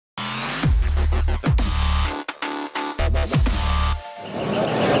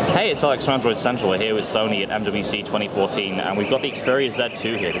it's Alex from Android Central. We're here with Sony at MWC 2014, and we've got the Xperia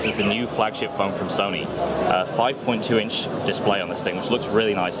Z2 here. This is the new flagship phone from Sony. 5.2-inch display on this thing, which looks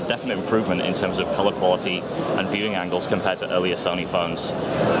really nice. Definite improvement in terms of color quality and viewing angles compared to earlier Sony phones.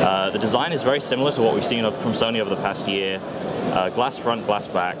 The design is very similar to what we've seen from Sony over the past year. Glass front, glass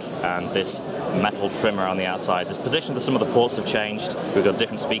back, and this metal trim around the outside. The position of some of the ports have changed. We've got a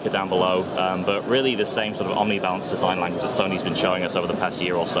different speaker down below, but really the same sort of omni-balanced design language that Sony's been showing us over the past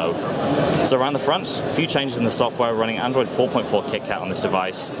year or so. So around the front, a few changes in the software. We're running Android 4.4 KitKat on this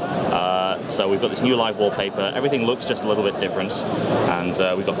device. So we've got this new live wallpaper. Everything looks just a little bit different, and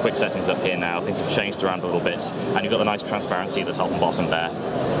we've got quick settings up here now. Things have changed around a little bit, and you've got the nice transparency at the top and bottom there.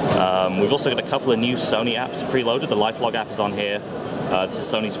 We've also got a couple of new Sony apps preloaded. The LifeLog app is on here. This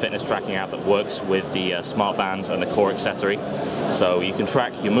is Sony's fitness tracking app that works with the smart band and the core accessory. So you can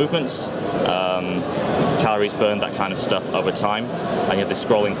track your movements, calories burned, that kind of stuff over time. And you have this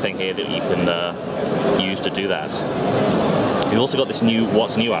scrolling thing here that you can use to do that. You've also got this new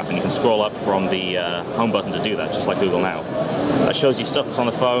What's New app, and you can scroll up from the home button to do that, just like Google Now. That shows you stuff that's on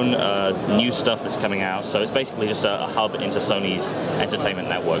the phone, new stuff that's coming out. So it's basically just a hub into Sony's entertainment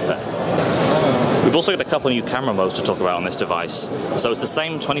network there. We've also got a couple of new camera modes to talk about on this device. So it's the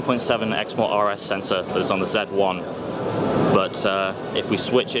same 20.7 XMOR RS sensor that is on the Z1, but if we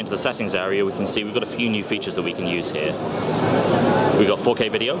switch into the settings area, we can see we've got a few new features that we can use here. We've got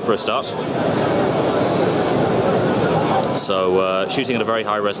 4K video for a start. So shooting at a very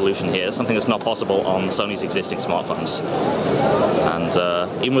high resolution here, something that's not possible on Sony's existing smartphones.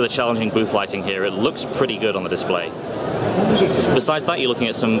 And even with the challenging booth lighting here, it looks pretty good on the display. Besides that, you're looking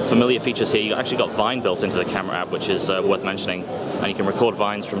at some familiar features here. You've actually got Vine built into the camera app, which is worth mentioning, and you can record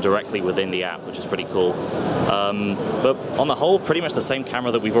Vines from directly within the app, which is pretty cool. But on the whole, pretty much the same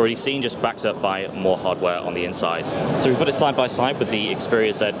camera that we've already seen, just backed up by more hardware on the inside. So we put it side by side with the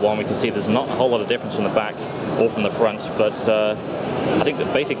Xperia Z1. We can see there's not a whole lot of difference from the back or from the front, but I think the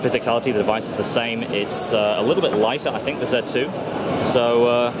basic physicality of the device is the same. It's a little bit lighter, I think, the Z2. So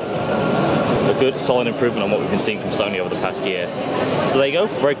a good, solid improvement on what we've been seeing from Sony over the past year. So there you go,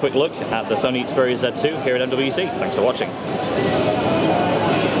 very quick look at the Sony Xperia Z2 here at MWC. Thanks for watching.